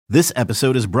This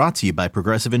episode is brought to you by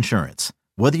Progressive Insurance.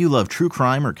 Whether you love true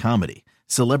crime or comedy,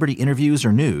 celebrity interviews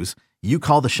or news, you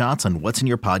call the shots on what's in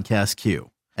your podcast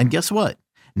queue. And guess what?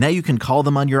 Now you can call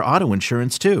them on your auto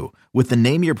insurance too with the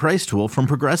Name Your Price tool from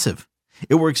Progressive.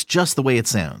 It works just the way it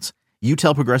sounds. You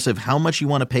tell Progressive how much you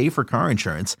want to pay for car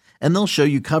insurance, and they'll show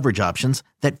you coverage options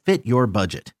that fit your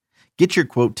budget. Get your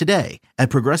quote today at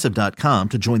Progressive.com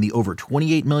to join the over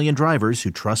 28 million drivers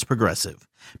who trust Progressive.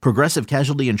 Progressive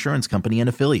Casualty Insurance Company and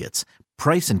Affiliates.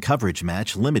 Price and coverage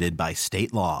match limited by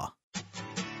state law.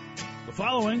 The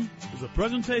following is a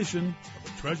presentation of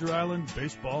the Treasure Island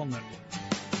Baseball Network.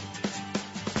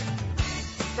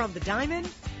 From the diamond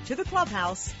to the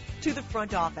clubhouse to the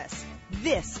front office,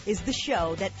 this is the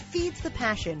show that feeds the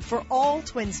passion for all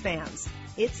Twins fans.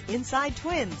 It's Inside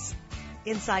Twins.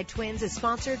 Inside Twins is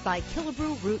sponsored by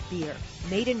Killebrew Root Beer,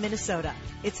 made in Minnesota.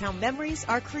 It's how memories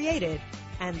are created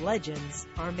and legends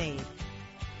are made.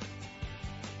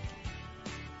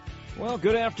 Well,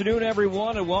 good afternoon,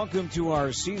 everyone, and welcome to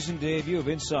our season debut of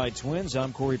Inside Twins.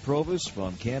 I'm Corey Provis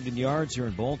from Camden Yards here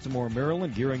in Baltimore,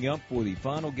 Maryland, gearing up for the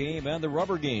final game and the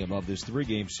rubber game of this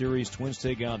three-game series. Twins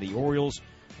take on the Orioles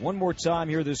one more time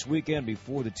here this weekend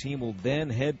before the team will then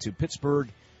head to Pittsburgh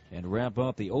and wrap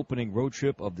up the opening road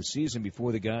trip of the season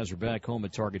before the guys are back home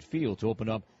at Target Field to open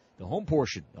up the home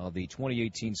portion of the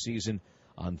 2018 season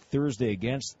on Thursday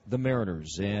against the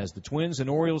Mariners. As the Twins and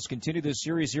Orioles continue this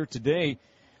series here today,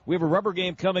 we have a rubber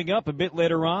game coming up a bit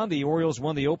later on. The Orioles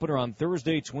won the opener on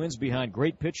Thursday. Twins behind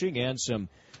great pitching and some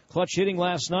clutch hitting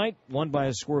last night, won by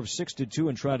a score of 6-2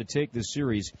 and try to take this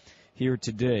series here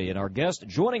today. And our guest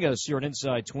joining us here on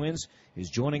Inside Twins is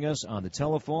joining us on the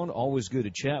telephone. Always good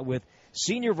to chat with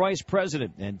Senior Vice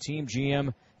President and Team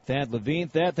GM Thad Levine.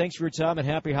 Thad, thanks for your time and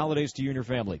happy holidays to you and your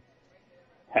family.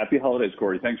 Happy holidays,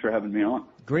 Corey. Thanks for having me on.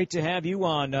 Great to have you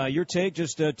on. Your take,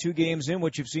 just 2 games in,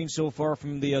 what you've seen so far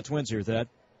from the Twins here, Thad.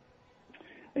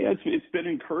 Yeah, it's been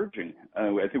encouraging.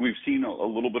 I think we've seen a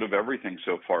little bit of everything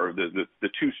so far. The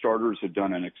 2 starters have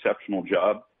done an exceptional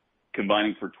job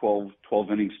combining for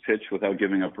 12 innings pitched without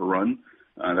giving up a run.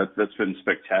 That's been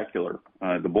spectacular.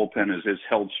 The bullpen is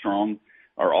held strong.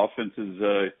 Our offense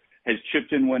has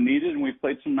chipped in when needed, and we've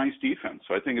played some nice defense.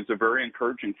 So I think it's a very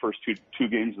encouraging first two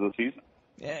games of the season.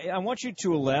 I want you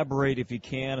to elaborate, if you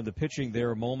can, on the pitching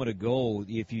there a moment ago.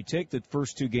 If you take the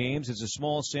first 2 games, it's a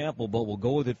small sample, but we'll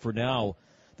go with it for now.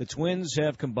 The Twins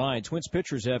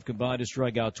pitchers have combined to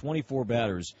strike out 24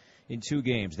 batters in 2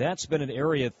 games. That's been an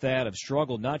area, Thad, of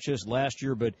struggle, not just last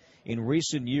year, but in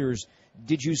recent years.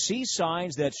 Did you see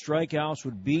signs that strikeouts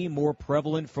would be more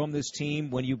prevalent from this team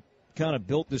when you kind of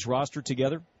built this roster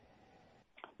together?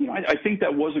 You know, I think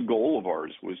that was a goal of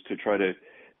ours, was to try to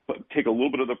take a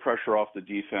little bit of the pressure off the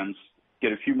defense,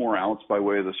 get a few more outs by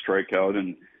way of the strikeout.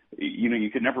 And, you know, you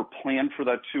could never plan for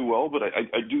that too well, but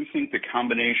I do think the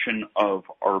combination of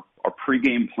our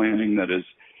pregame planning that is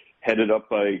headed up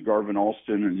by Garvin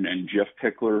Alston and Jeff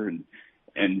Pickler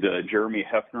and Jeremy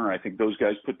Hefner, I think those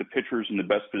guys put the pitchers in the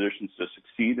best positions to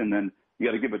succeed. And then you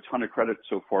got to give a ton of credit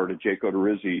so far to Jake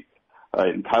Odorizzi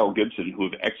and Kyle Gibson, who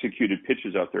have executed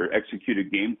pitches out there,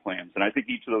 executed game plans. And I think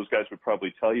each of those guys would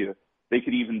probably tell you they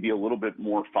could even be a little bit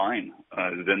more fine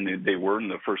than they were in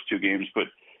the first 2 games. But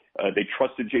they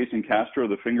trusted Jason Castro,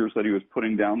 the fingers that he was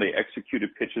putting down. They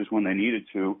executed pitches when they needed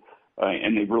to,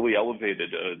 and they really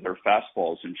elevated their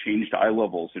fastballs and changed eye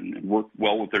levels and worked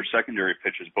well with their secondary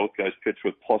pitches. Both guys pitched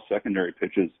with plus secondary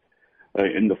pitches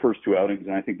in the first 2 outings,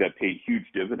 and I think that paid huge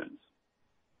dividends.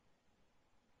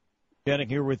 Getting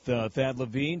here with Thad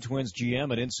Levine, Twins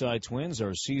GM at Inside Twins.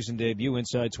 Our season debut,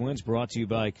 Inside Twins, brought to you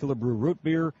by Killebrew Root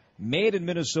Beer, made in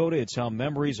Minnesota. It's how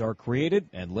memories are created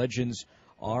and legends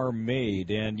are made.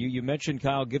 And you mentioned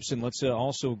Kyle Gibson. Let's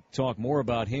also talk more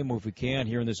about him if we can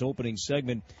here in this opening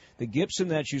segment. The Gibson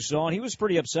that you saw, and he was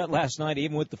pretty upset last night,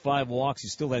 even with the 5 walks. He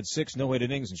still had 6 no-hit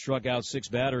innings and struck out 6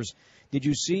 batters. Did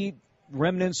you see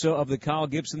remnants of the Kyle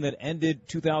Gibson that ended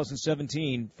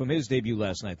 2017 from his debut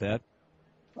last night, Thad?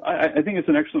 I think it's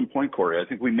an excellent point, Corey. I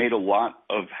think we made a lot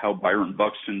of how Byron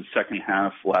Buxton's second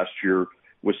half last year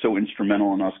was so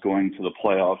instrumental in us going to the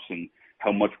playoffs and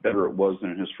how much better it was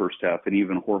than his first half, and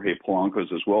even Jorge Polanco's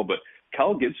as well. But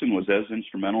Kyle Gibson was as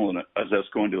instrumental as us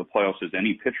going to the playoffs as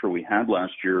any pitcher we had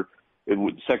last year. It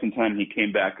was the second time he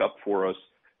came back up for us.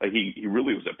 He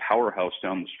really was a powerhouse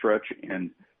down the stretch,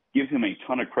 and give him a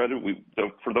ton of credit.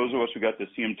 For those of us who got to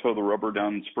see him toe the rubber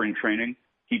down in spring training,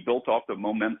 he built off the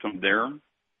momentum there.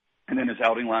 And then his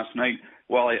outing last night,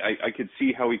 while I could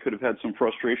see how he could have had some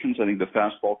frustrations, I think the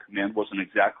fastball command wasn't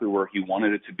exactly where he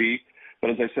wanted it to be.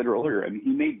 But as I said earlier, I mean,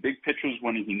 he made big pitches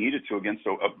when he needed to against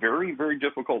a very, very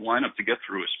difficult lineup to get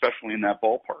through, especially in that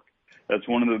ballpark. That's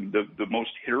one of the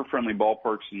most hitter-friendly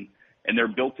ballparks, and they're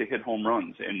built to hit home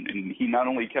runs. And he not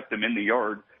only kept them in the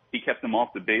yard, he kept them off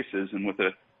the bases, and with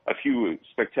a few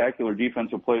spectacular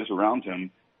defensive plays around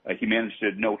him, he managed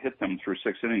to no-hit them through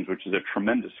 6 innings, which is a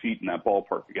tremendous feat in that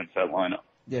ballpark against that lineup.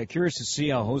 Yeah, curious to see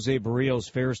how Jose Barrios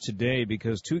fares today,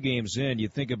 because 2 games in, you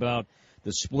think about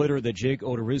the splitter that Jake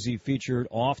Odorizzi featured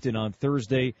often on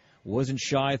Thursday. Wasn't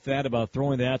shy, Thad, about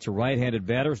throwing that to right-handed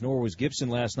batters, nor was Gibson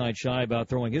last night shy about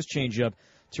throwing his changeup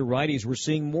to righties. We're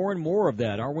seeing more and more of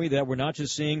that, aren't we? That we're not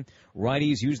just seeing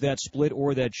righties use that split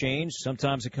or that change,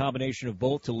 sometimes a combination of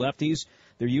both to lefties.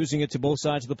 They're using it to both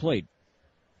sides of the plate.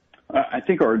 I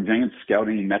think our advanced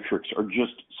scouting metrics are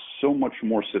just so much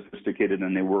more sophisticated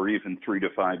than they were even 3 to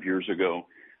 5 years ago.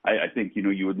 I think,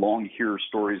 you would long hear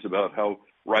stories about how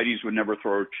righties would never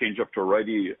throw a changeup to a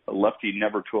righty, a lefty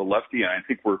never to a lefty. And I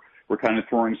think we're kind of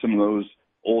throwing some of those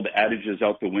old adages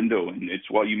out the window. And it's,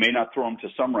 while you may not throw them to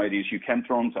some righties, you can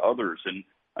throw them to others. And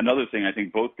another thing I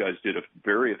think both guys did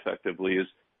very effectively is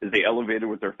they elevated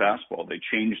with their fastball. They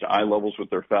changed eye levels with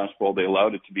their fastball. They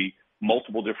allowed it to be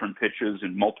multiple different pitches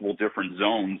in multiple different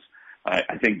zones.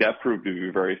 I think that proved to be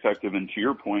very effective. And to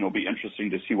your point, it'll be interesting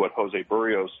to see what Jose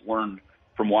Barrios learned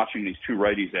from watching these 2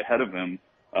 righties ahead of him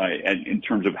and in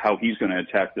terms of how he's going to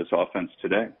attack this offense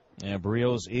today. Yeah,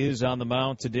 Barrios is on the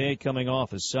mound today, coming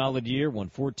off a solid year, won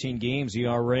 14 games.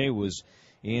 ERA was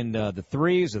in the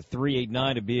 3s, a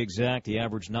 3.89 to be exact. He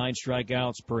averaged 9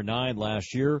 strikeouts per 9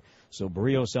 last year. So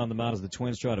Barrios on the mound as the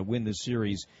Twins try to win this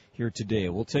series here today.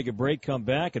 We'll take a break, come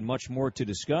back, and much more to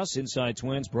discuss. Inside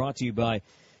Twins brought to you by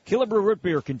Killebrew Root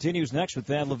Beer continues next with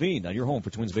Thad Levine on your home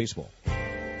for Twins baseball.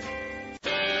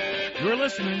 You're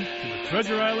listening to the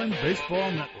Treasure Island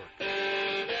Baseball Network.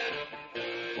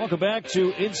 Welcome back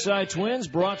to Inside Twins,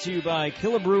 brought to you by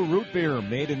Killebrew Root Beer,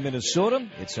 made in Minnesota.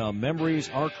 It's how memories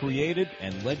are created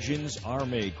and legends are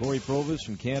made. Corey Provis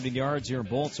from Camden Yards here in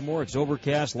Baltimore. It's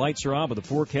overcast, lights are on, but the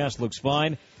forecast looks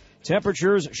fine.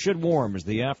 Temperatures should warm as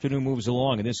the afternoon moves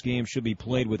along, and this game should be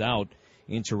played without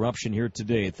interruption here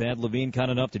today. Thad Levine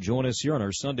kind enough to join us here on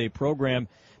our Sunday program.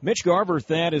 Mitch Garver,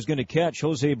 Thad, is going to catch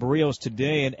Jose Barrios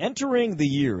today. And entering the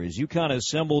year, as you kind of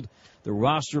assembled the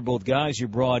roster, both guys you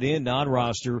brought in,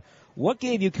 non-roster, what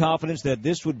gave you confidence that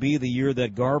this would be the year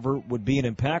that Garver would be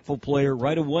an impactful player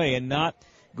right away and not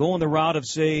going the route of,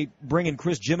 say, bringing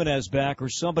Chris Jimenez back or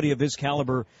somebody of his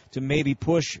caliber to maybe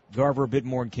push Garver a bit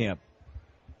more in camp?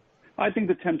 I think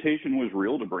the temptation was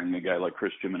real to bring a guy like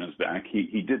Chris Jimenez back.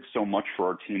 He did so much for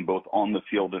our team, both on the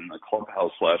field and in the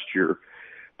clubhouse last year.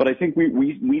 But I think we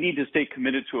need to stay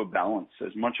committed to a balance.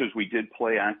 As much as we did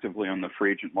play actively on the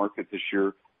free agent market this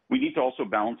year, we need to also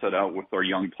balance that out with our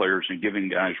young players and giving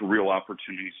guys real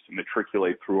opportunities to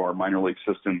matriculate through our minor league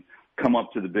system, come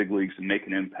up to the big leagues and make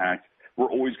an impact.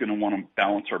 We're always going to want to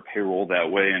balance our payroll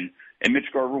that way. And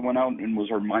Mitch Garver went out and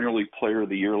was our minor league player of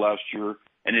the year last year.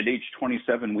 And at age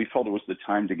 27, we felt it was the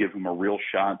time to give him a real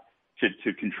shot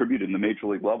to contribute in the major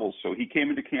league levels. So he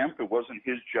came into camp. It wasn't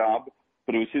his job,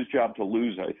 but it was his job to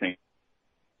lose, I think.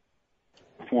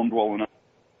 Performed well enough.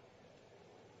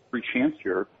 Every chance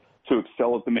here to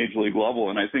excel at the major league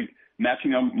level. And I think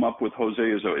matching him up with Jose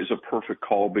is a perfect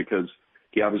call because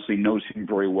he obviously knows him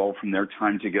very well from their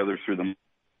time together through the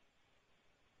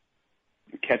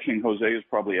catching Jose is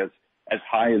probably as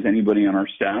high as anybody on our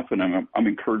staff, and I'm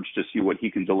encouraged to see what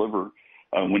he can deliver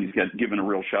when he's given a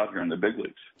real shot here in the big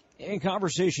leagues. In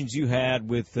conversations you had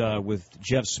with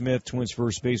Jeff Smith, Twins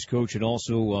first base coach, and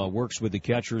also works with the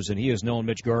catchers, and he has known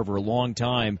Mitch Garver a long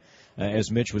time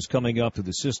as Mitch was coming up through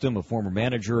the system, a former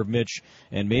manager of Mitch,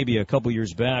 and maybe a couple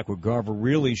years back where Garver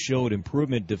really showed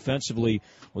improvement defensively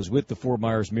was with the Fort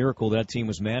Myers Miracle. That team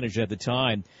was managed at the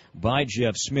time by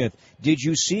Jeff Smith. Did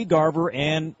you see Garver,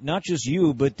 and not just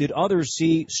you, but did others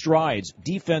see strides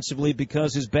defensively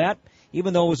because his bat,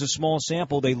 even though it was a small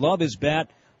sample, they love his bat?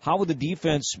 How would the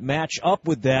defense match up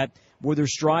with that? Were there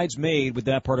strides made with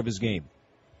that part of his game?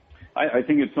 I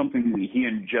think it's something that he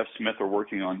and Jeff Smith are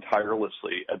working on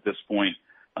tirelessly at this point.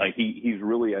 He's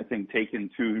really, I think, taken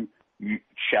to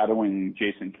shadowing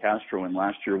Jason Castro in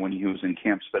last year when he was in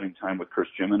camp spending time with Chris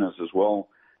Jimenez as well.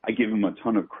 I give him a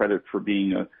ton of credit for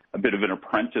being a bit of an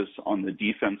apprentice on the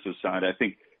defensive side. I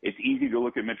think it's easy to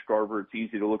look at Mitch Garver. It's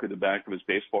easy to look at the back of his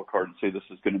baseball card and say this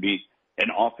is going to be an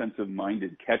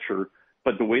offensive-minded catcher.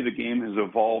 But the way the game has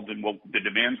evolved and the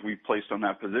demands we've placed on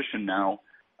that position now,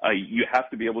 you have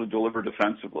to be able to deliver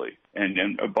defensively.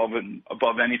 And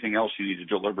above anything else, you need to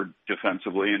deliver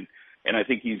defensively. And I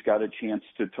think he's got a chance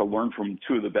to learn from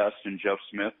two of the best in Jeff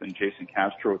Smith and Jason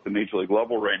Castro at the major league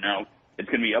level right now. It's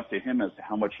going to be up to him as to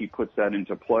how much he puts that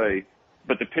into play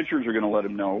but the pitchers are going to let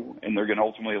him know, and they're going to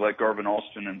ultimately let Garvin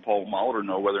Alston and Paul Molitor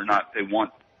know whether or not they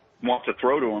want to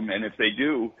throw to him. And if they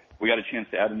do, we got a chance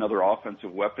to add another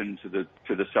offensive weapon to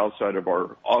the south side of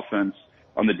our offense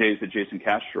on the days that Jason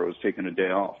Castro is taking a day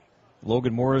off.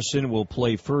 Logan Morrison will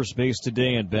play first base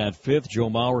today and bat fifth. Joe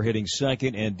Mauer hitting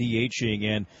second and DHing.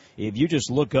 And if you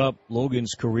just look up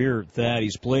Logan's career, Thad,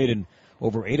 he's played in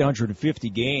over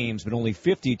 850 games, but only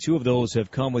 52 of those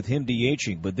have come with him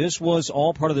DHing. But this was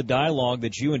all part of the dialogue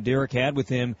that you and Derek had with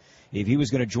him. If he was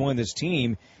going to join this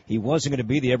team, he wasn't going to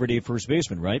be the everyday first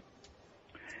baseman, right?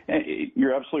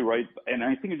 You're absolutely right. And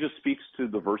I think it just speaks to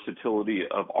the versatility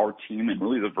of our team and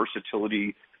really the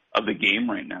versatility of the game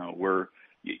right now, where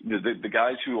the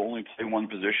guys who only play one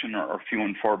position are few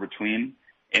and far between.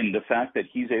 And the fact that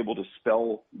he's able to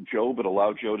spell Joe but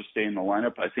allow Joe to stay in the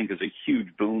lineup, I think, is a huge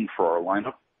boon for our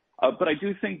lineup. But I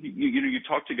do think, you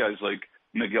talk to guys like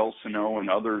Miguel Sano and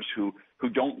others who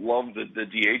don't love the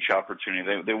DH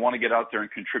opportunity. They want to get out there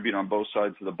and contribute on both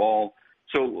sides of the ball.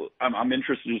 So I'm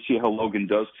interested to see how Logan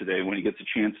does today when he gets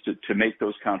a chance to make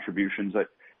those contributions.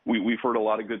 We've heard a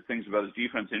lot of good things about his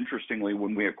defense. Interestingly,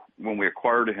 when we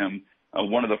acquired him,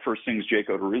 one of the first things Jake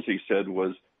Odorizzi said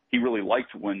was he really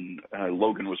liked when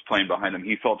Logan was playing behind him.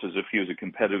 He felt as if he was a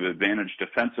competitive advantage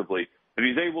defensively. If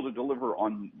he's able to deliver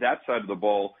on that side of the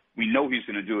ball, we know he's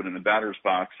going to do it in the batter's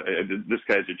box. This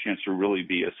guy has a chance to really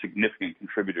be a significant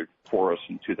contributor for us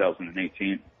in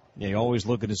 2018. Yeah, you're always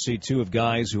looking to see, too, of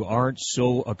guys who aren't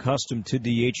so accustomed to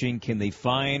DHing. Can they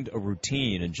find a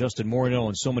routine? And Justin Morneau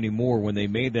and so many more, when they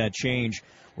made that change,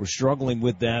 were struggling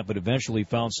with that, but eventually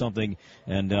found something,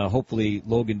 and hopefully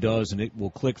Logan does, and it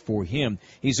will click for him.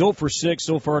 He's 0 for 6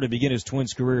 so far to begin his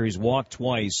Twins career. He's walked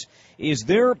twice. Is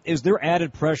there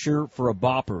added pressure for a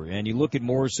bopper? And you look at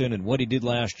Morrison and what he did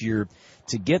last year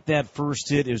to get that first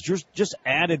hit. Is just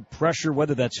added pressure,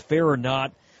 whether that's fair or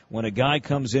not, when a guy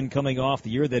comes in coming off the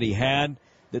year that he had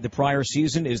the prior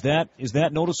season? Is that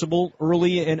noticeable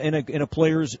early in a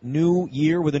player's new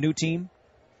year with a new team?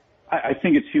 I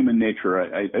think it's human nature.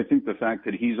 I think the fact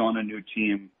that he's on a new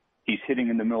team, he's hitting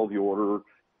in the middle of the order.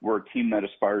 We're a team that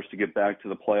aspires to get back to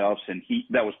the playoffs, and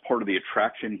that was part of the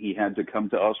attraction he had to come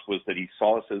to us, was that he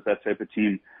saw us as that type of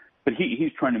team. But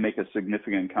he's trying to make a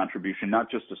significant contribution, not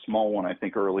just a small one, I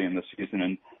think, early in the season.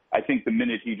 And I think the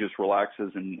minute he just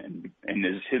relaxes and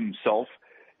is himself,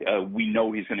 we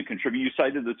know he's going to contribute. You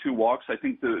cited the 2 walks. I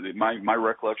think my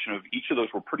recollection of each of those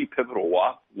were pretty pivotal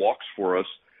walks for us.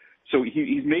 So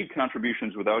he's made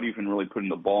contributions without even really putting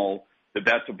the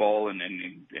bat to ball and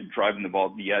driving the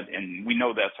ball yet, and we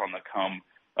know that's on the come.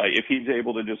 If he's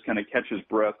able to just kind of catch his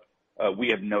breath, we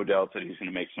have no doubt that he's going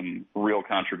to make some real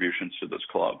contributions to this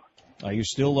club. Are you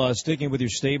still sticking with your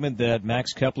statement that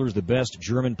Max Kepler is the best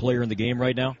German player in the game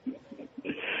right now?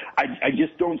 I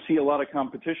just don't see a lot of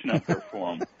competition out there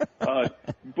for him.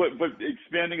 But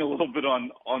expanding a little bit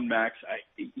on Max,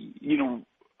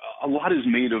 a lot is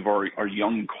made of our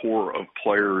young core of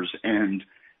players, and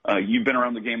you've been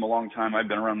around the game a long time. I've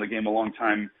been around the game a long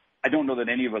time. I don't know that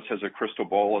any of us has a crystal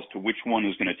ball as to which one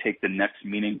is going to take the next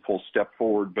meaningful step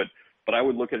forward, but I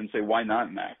would look at it and say, why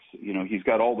not Max? He's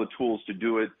got all the tools to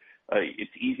do it.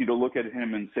 It's easy to look at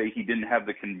him and say he didn't have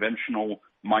the conventional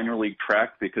minor league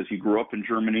track because he grew up in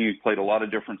Germany. He played a lot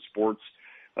of different sports.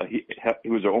 He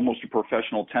was almost a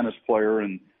professional tennis player,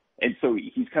 and so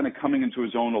he's kind of coming into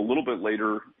his own a little bit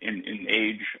later in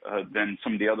age than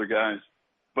some of the other guys.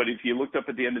 But if you looked up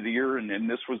at the end of the year and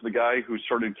this was the guy who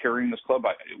started carrying this club,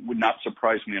 it would not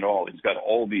surprise me at all. He's got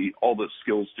all the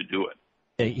skills to do it.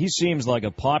 He seems like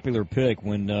a popular pick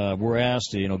when we're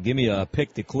asked to, give me a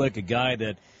pick to click, a guy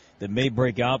that may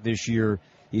break out this year.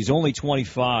 He's only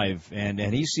 25, and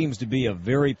he seems to be a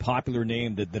very popular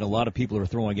name that a lot of people are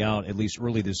throwing out, at least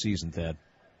early this season, Thad.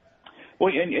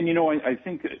 Well, and I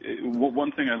think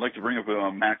one thing I'd like to bring up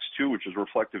about Max, too, which is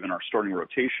reflective in our starting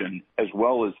rotation, as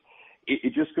well as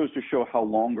it just goes to show how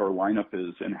long our lineup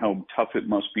is and how tough it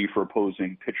must be for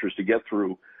opposing pitchers to get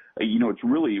through. It's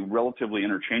really relatively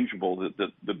interchangeable.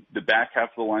 The back half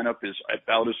of the lineup is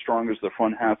about as strong as the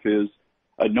front half is.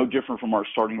 No different from our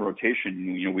starting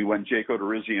rotation. We went Jake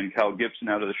Odorizzi and Kyle Gibson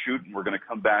out of the chute, and we're going to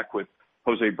come back with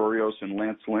Jose Berrios and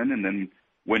Lance Lynn. And then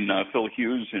when Phil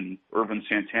Hughes and Irvin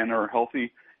Santana are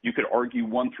healthy, you could argue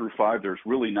 1 through 5. There's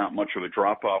really not much of a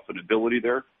drop-off in ability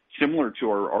there, similar to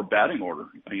our batting order.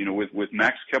 With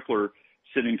Max Kepler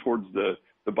sitting towards the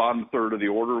bottom third of the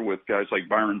order with guys like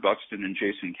Byron Buxton and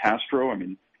Jason Castro.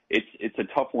 It's a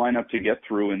tough lineup to get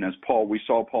through, and as we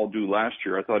saw Paul do last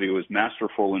year, I thought he was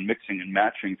masterful in mixing and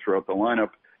matching throughout the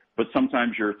lineup. But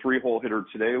sometimes your 3-hole hitter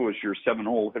today was your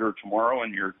 7-hole hitter tomorrow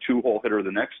and your 2-hole hitter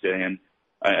the next day, and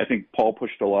I think Paul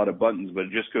pushed a lot of buttons, but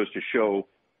it just goes to show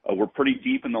we're pretty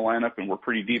deep in the lineup and we're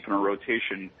pretty deep in our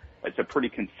rotation. It's a pretty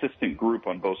consistent group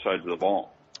on both sides of the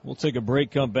ball. We'll take a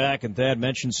break, come back, and Thad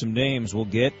mentioned some names. We'll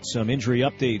get some injury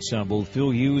updates on both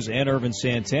Phil Hughes and Ervin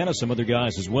Santana, some other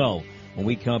guys as well, when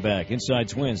we come back. Inside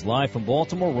Twins, live from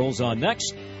Baltimore, rolls on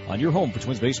next on your home for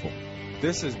Twins Baseball.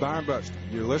 This is Byron Buxton.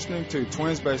 You're listening to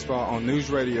Twins Baseball on News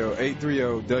Radio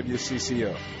 830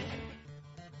 WCCO.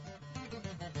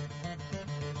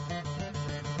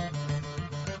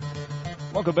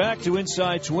 Welcome back to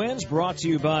Inside Twins, brought to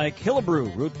you by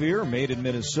Killebrew Root Beer, made in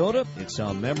Minnesota. It's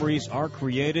how memories are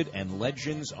created and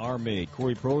legends are made.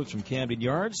 Corey Probst from Camden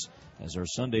Yards, as our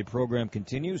Sunday program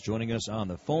continues. Joining us on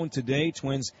the phone today,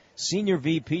 Twins Senior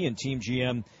VP and Team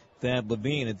GM Thad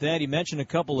Levine. And Thad, you mentioned a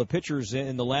couple of pitchers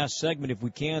in the last segment, if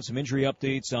we can, some injury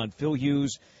updates on Phil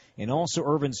Hughes and also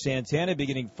Ervin Santana,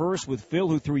 beginning first with Phil,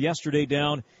 who threw yesterday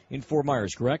down in Fort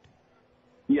Myers, correct?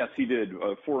 Yes, he did.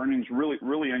 4 innings,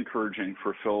 really encouraging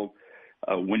for Phil.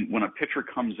 When a pitcher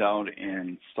comes out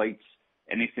and cites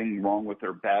anything wrong with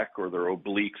their back or their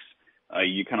obliques,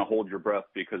 you kind of hold your breath,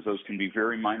 because those can be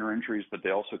very minor injuries, but they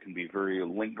also can be very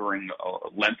lingering,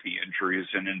 lengthy injuries.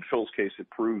 And in Phil's case, it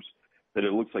proves that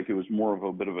it looks like it was more of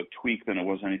a bit of a tweak than it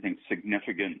was anything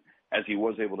significant, as he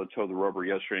was able to toe the rubber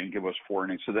yesterday and give us 4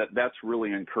 innings. So that's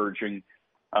really encouraging.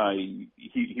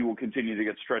 He will continue to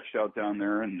get stretched out down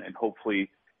there, and hopefully,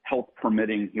 health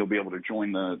permitting, he'll be able to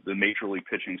join the major league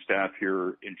pitching staff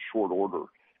here in short order.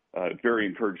 Very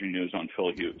encouraging news on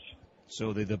Phil Hughes.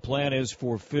 So the plan is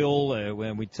for Phil,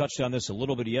 when we touched on this a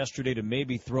little bit yesterday, to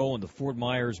maybe throw in the Fort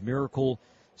Myers Miracle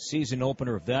season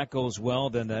opener. If that goes well,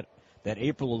 then that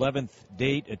April 11th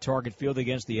date at Target Field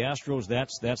against the Astros,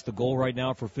 that's the goal right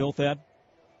now for Phil, Thad?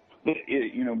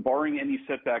 Barring any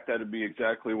setback, that would be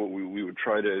exactly what we would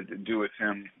try to do with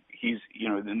him. He's,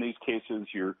 in these cases,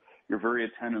 you're very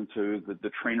attentive to the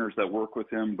trainers that work with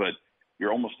him, but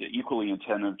you're almost equally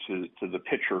attentive to the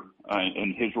pitcher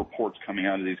and his reports coming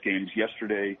out of these games.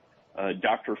 Yesterday,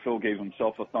 Dr. Phil gave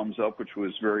himself a thumbs up, which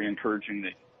was very encouraging.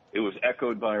 That it was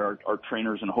echoed by our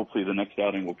trainers, and hopefully the next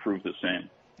outing will prove the same.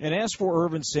 And as for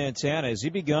Ervin Santana, has he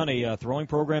begun a throwing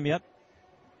program yet?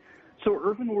 So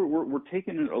Ervin, we're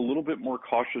taking it a little bit more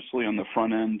cautiously on the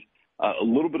front end. A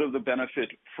little bit of the benefit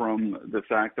from the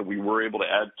fact that we were able to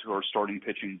add to our starting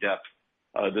pitching depth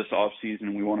this offseason,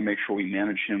 and we want to make sure we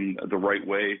manage him the right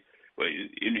way.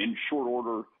 In short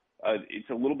order, it's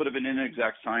a little bit of an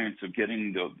inexact science of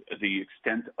getting the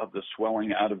extent of the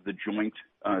swelling out of the joint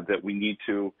that we need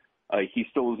to. He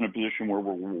still is in a position where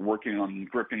we're working on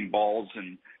gripping balls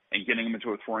and getting him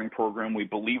into a throwing program. We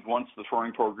believe once the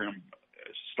throwing program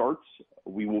starts,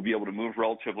 we will be able to move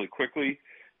relatively quickly.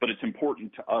 But it's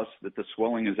important to us that the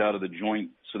swelling is out of the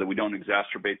joint so that we don't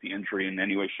exacerbate the injury in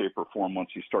any way, shape, or form once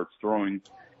he starts throwing.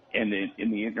 And in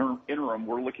the interim,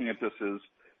 we're looking at this as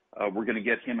we're going to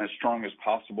get him as strong as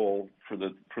possible for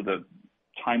the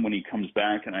time when he comes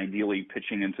back, and ideally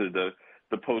pitching into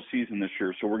the postseason this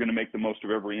year. So we're going to make the most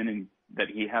of every inning that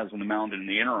he has on the mound. In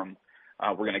the interim,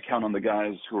 we're going to count on the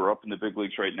guys who are up in the big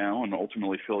leagues right now, and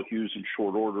ultimately Phil Hughes in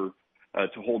short order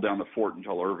to hold down the fort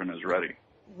until Ervin is ready.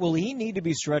 Will he need to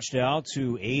be stretched out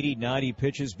to 80, 90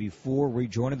 pitches before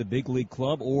rejoining the big league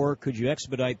club, or could you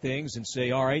expedite things and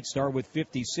say, all right, start with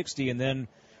 50, 60, and then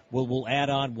we'll add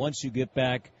on once you get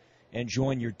back and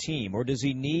join your team? Or does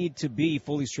he need to be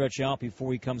fully stretched out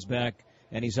before he comes back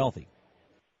and he's healthy?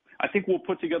 I think we'll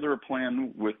put together a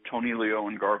plan with Tony Leo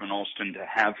and Garvin Alston to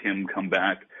have him come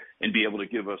back and be able to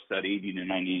give us that 80 to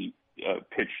 90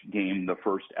 pitch game the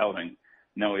first outing.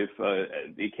 Now, if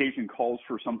the occasion calls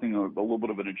for something, a little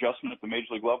bit of an adjustment at the major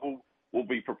league level, we'll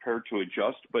be prepared to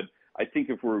adjust. But I think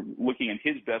if we're looking at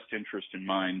his best interest in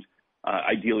mind,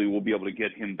 ideally we'll be able to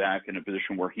get him back in a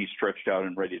position where he's stretched out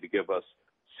and ready to give us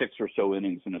 6 or so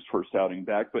innings in his first outing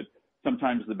back. But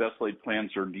sometimes the best laid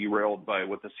plans are derailed by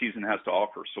what the season has to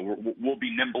offer. So we'll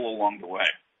be nimble along the way.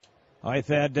 All right,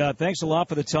 Thad, thanks a lot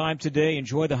for the time today.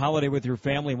 Enjoy the holiday with your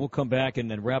family, and we'll come back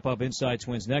and then wrap up Inside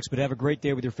Twins next. But have a great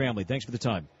day with your family. Thanks for the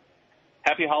time.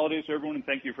 Happy holidays, everyone, and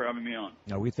thank you for having me on.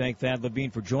 Now, we thank Thad Levine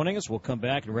for joining us. We'll come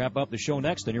back and wrap up the show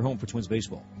next on your home for Twins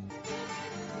Baseball.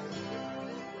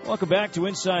 Welcome back to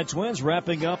Inside Twins,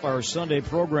 wrapping up our Sunday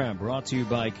program, brought to you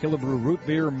by Killebrew Root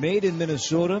Beer, made in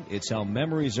Minnesota. It's how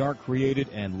memories are created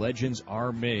and legends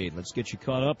are made. Let's get you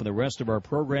caught up in the rest of our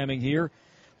programming here.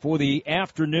 For the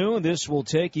afternoon, this will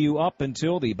take you up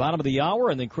until the bottom of the hour,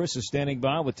 and then Chris is standing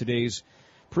by with today's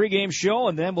pregame show,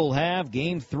 and then we'll have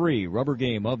Game 3, rubber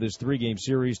game of this 3-game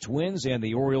series, Twins and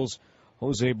the Orioles.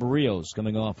 Jose Barrios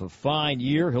coming off a fine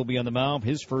year. He'll be on the mound,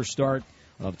 his first start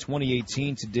of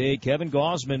 2018 today. Kevin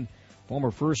Gausman former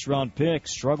first-round pick,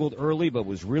 struggled early but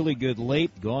was really good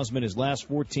late. Gausman, his last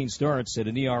 14 starts, at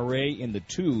an ERA in the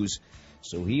 2s.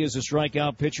 So he is a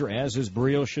strikeout pitcher, as is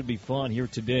Berrios. Should be fun here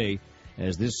today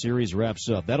as this series wraps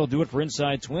up. That'll do it for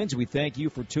Inside Twins. We thank you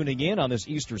for tuning in on this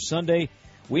Easter Sunday.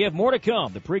 We have more to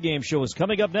come. The pregame show is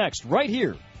coming up next, right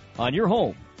here on your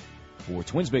home for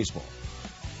Twins baseball.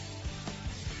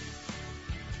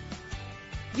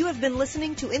 You have been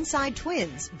listening to Inside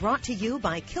Twins, brought to you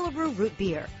by Killebrew Root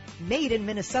Beer. Made in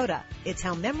Minnesota. It's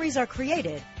how memories are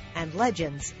created and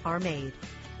legends are made.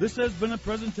 This has been a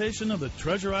presentation of the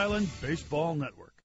Treasure Island Baseball Network.